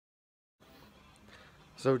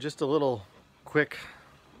So just a little quick,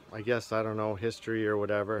 I guess, I don't know, history or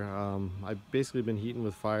whatever. I've basically been heating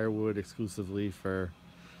with firewood exclusively for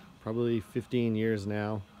probably 15 years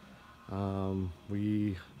now.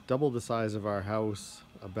 We doubled the size of our house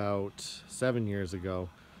about 7 years ago.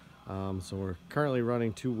 So we're currently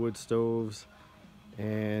running 2 wood stoves,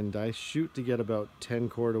 and I shoot to get about 10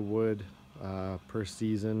 cord of wood per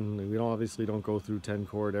season. We obviously don't go through 10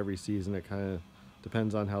 cord every season. It kind of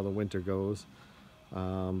depends on how the winter goes.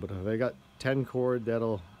 But if I got 10 cord,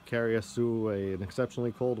 that'll carry us through an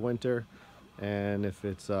exceptionally cold winter. And if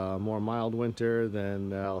it's a more mild winter,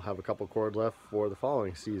 then I'll have a couple cord left for the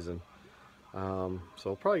following season. So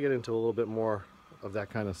we'll probably get into a little bit more of that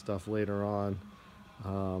kind of stuff later on.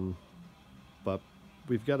 But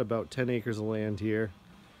we've got about 10 acres of land here.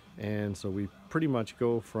 And so we pretty much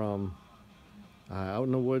go from out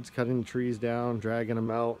in the woods, cutting the trees down, dragging them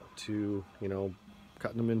out, to,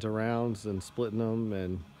 cutting them into rounds and splitting them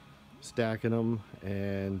and stacking them,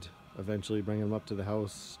 and eventually bringing them up to the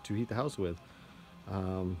house to heat the house with.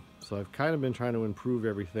 So I've kind of been trying to improve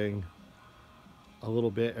everything a little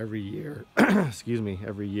bit every year, excuse me,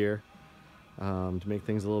 every year, to make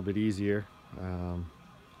things a little bit easier.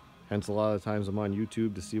 Hence a lot of times I'm on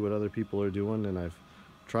YouTube to see what other people are doing, and I've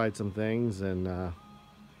tried some things, and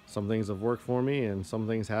some things have worked for me and some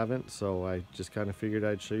things haven't. So I just kind of figured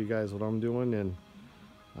I'd show you guys what I'm doing and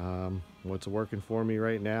what's working for me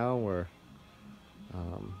right now,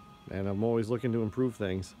 and I'm always looking to improve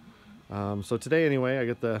things. So today anyway, I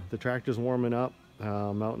got the tractors warming up.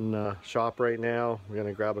 I'm out in the shop right now. We're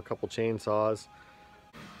gonna grab a couple chainsaws.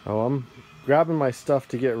 Oh, I'm grabbing my stuff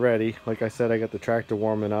to get ready. Like I said, I got the tractor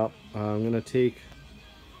warming up. I'm gonna take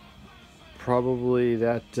probably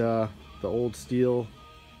that the old steel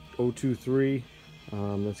 023.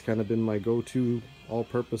 That's kind of been my go-to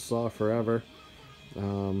all-purpose saw forever.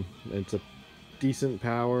 It's a decent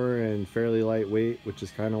power and fairly lightweight, which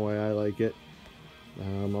is kind of why I like it.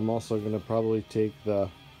 I'm also going to probably take the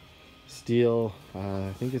steel,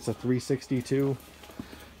 I think it's a 362.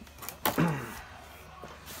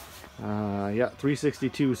 Yeah,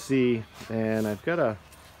 362C, and I've got a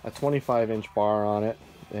 25-inch bar on it,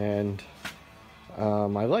 and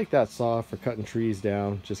I like that saw for cutting trees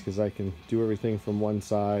down, just because I can do everything from one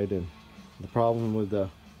side. And the problem with the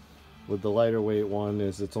lighter weight one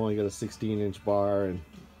is it's only got a 16-inch bar, and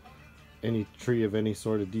any tree of any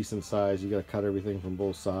sort of decent size, you got to cut everything from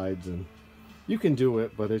both sides. And you can do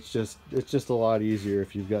it, but it's just a lot easier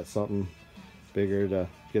if you've got something bigger to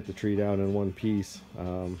get the tree down in one piece.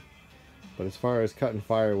 But as far as cutting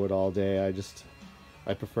firewood all day,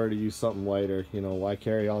 I prefer to use something lighter. Why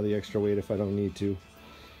carry all the extra weight if I don't need to?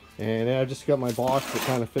 And I just got my box that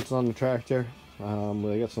kind of fits on the tractor.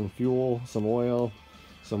 I got some fuel, some oil,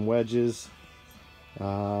 some wedges,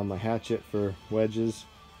 my hatchet for wedges,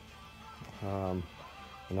 and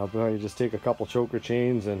I'll probably just take a couple choker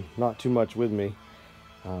chains and not too much with me.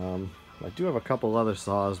 I do have a couple other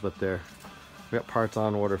saws, but we got parts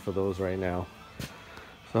on order for those right now.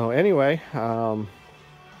 So anyway,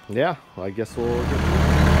 yeah, well, I guess we'll get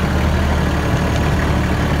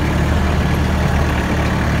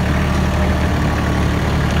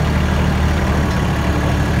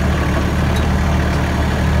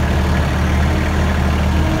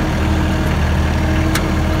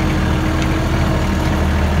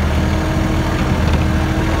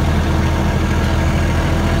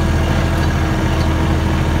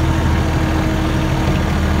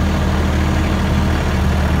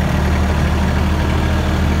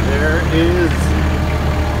is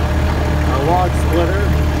a log splitter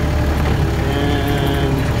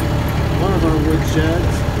and one of our wood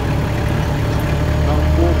sheds, about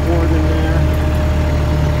 4 cord in there.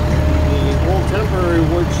 The old temporary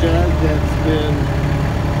wood shed that's been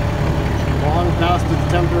long past its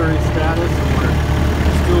temporary status, and we're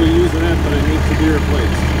still using it, but it needs to be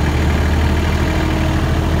replaced.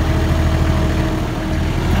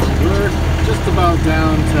 We're just about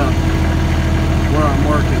down to where I'm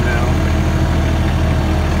working now.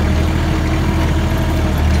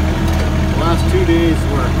 The last 2 days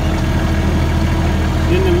were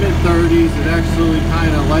in the mid-30s. It actually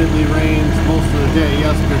kind of lightly rains most of the day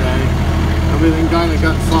yesterday. Everything kind of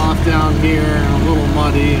got soft down here and a little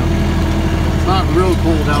muddy. It's not real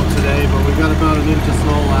cold out today, but we got about an inch of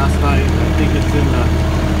snow last night. I think it's in the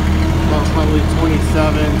about probably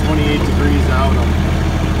 27, 28 degrees out. I'm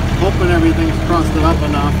hoping everything's crusted up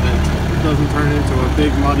enough that doesn't turn into a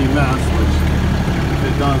big muddy mess, which if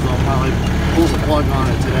it does, I'll probably pull the plug on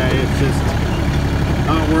it today. It's just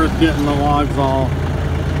not worth getting the logs all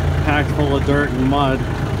packed full of dirt and mud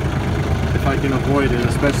if I can avoid it,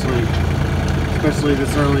 especially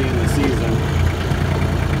this early in the season.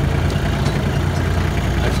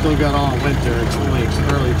 still got all winter. It's only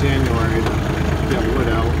early January to get wood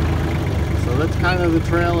out. So that's kind of the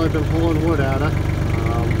trail I've been pulling wood out of.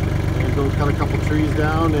 I'm gonna go cut a couple trees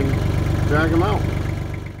down and drag them out.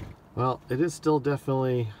 Well, it is still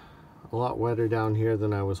definitely a lot wetter down here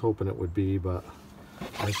than I was hoping it would be, but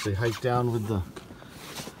I actually hiked down with the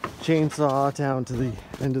chainsaw down to the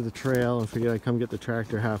end of the trail and figured I'd come get the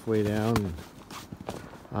tractor halfway down.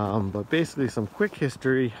 But basically, some quick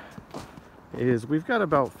history is we've got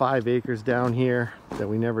about 5 acres down here that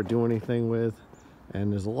we never do anything with,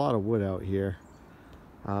 and there's a lot of wood out here.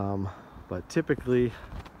 But typically,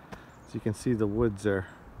 as you can see, the woods are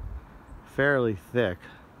fairly thick,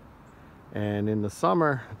 and in the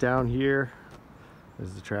summer down here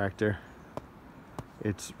is the tractor.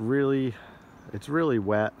 It's really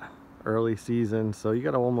wet early season, so you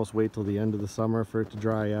got to almost wait till the end of the summer for it to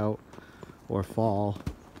dry out, or fall,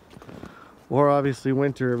 or obviously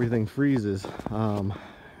winter, everything freezes.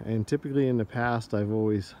 And typically in the past, I've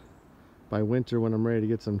always, by winter when I'm ready to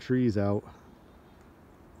get some trees out,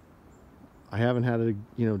 I haven't had a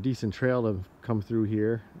decent trail to come through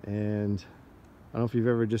here. And I don't know if you've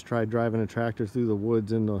ever just tried driving a tractor through the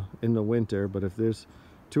woods in the winter, but if there's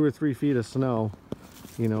 2 or 3 feet of snow,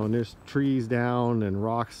 and there's trees down and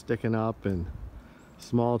rocks sticking up and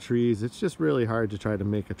small trees, it's just really hard to try to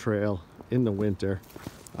make a trail in the winter.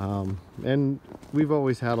 And we've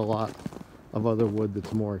always had a lot of other wood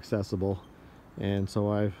that's more accessible, and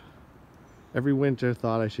so I've every winter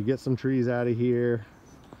thought I should get some trees out of here,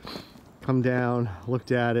 come down,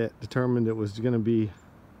 looked at it, determined it was going to be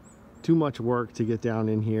too much work to get down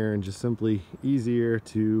in here and just simply easier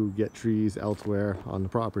to get trees elsewhere on the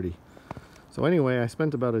property. So anyway, I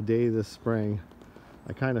spent about a day this spring.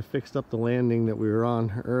 I kind of fixed up the landing that we were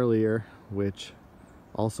on earlier, which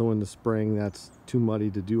also in the spring that's too muddy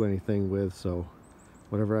to do anything with, so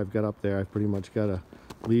whatever I've got up there I've pretty much got to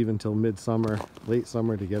leave until midsummer, late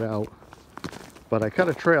summer to get out. But I cut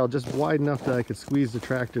a trail just wide enough that I could squeeze the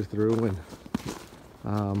tractor through,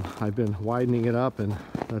 and I've been widening it up, and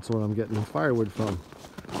that's what I'm getting the firewood from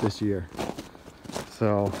this year.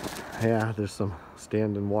 So yeah, there's some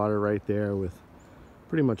standing water right there with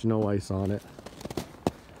pretty much no ice on it.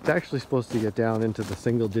 It's actually supposed to get down into the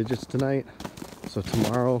single digits tonight, so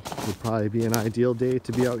tomorrow would probably be an ideal day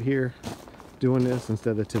to be out here doing this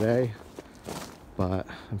instead of today. But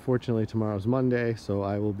unfortunately tomorrow's Monday, so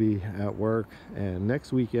I will be at work, and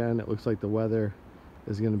next weekend it looks like the weather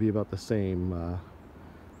is going to be about the same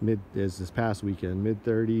as this past weekend, mid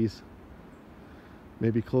 30s,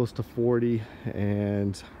 maybe close to 40,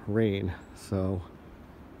 and rain. So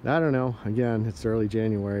I don't know, again, it's early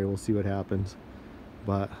January, we'll see what happens.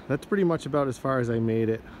 But that's pretty much about as far as I made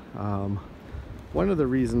it. One of the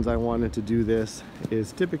reasons I wanted to do this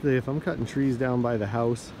is typically if I'm cutting trees down by the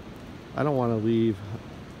house, I don't want to leave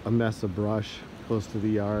a mess of brush close to the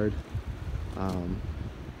yard. And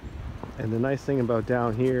the nice thing about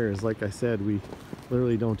down here is, like I said, we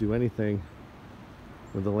literally don't do anything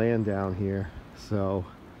with the land down here. So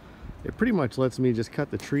it pretty much lets me just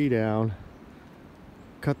cut the tree down,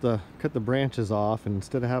 cut the branches off, and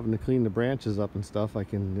instead of having to clean the branches up and stuff, I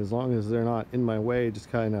can, as long as they're not in my way,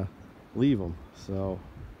 just kind of leave them. So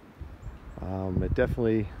it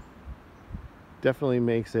definitely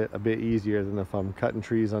makes it a bit easier than if I'm cutting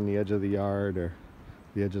trees on the edge of the yard or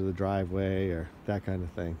the edge of the driveway or that kind of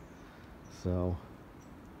thing. So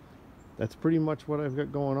that's pretty much what I've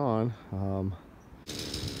got going on.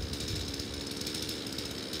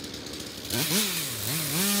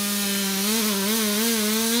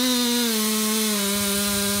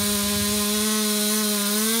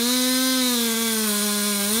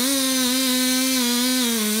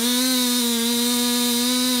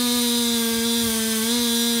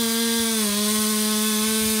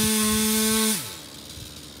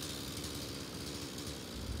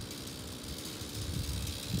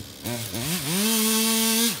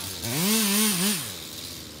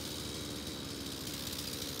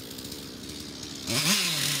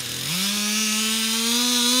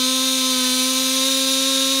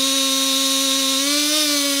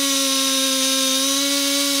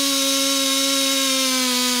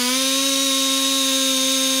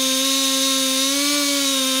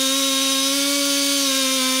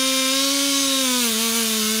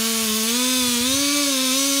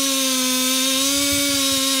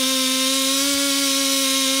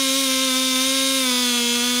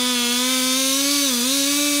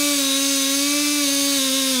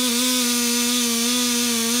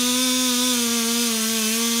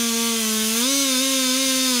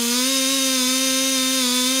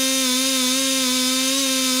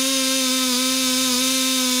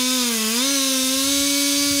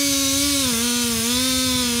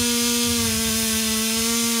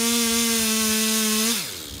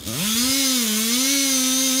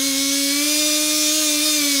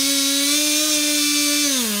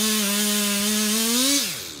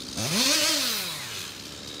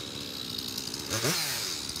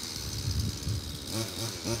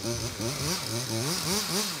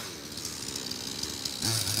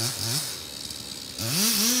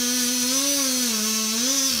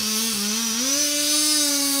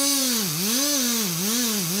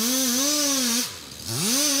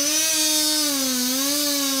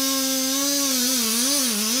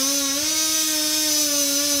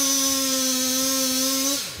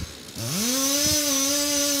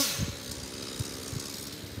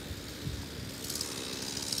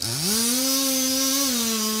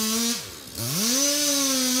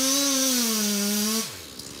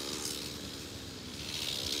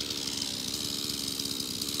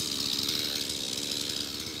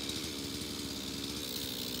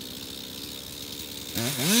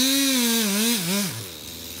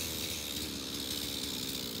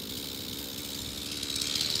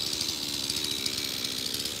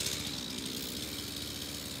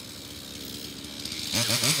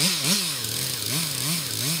 Mm-hmm.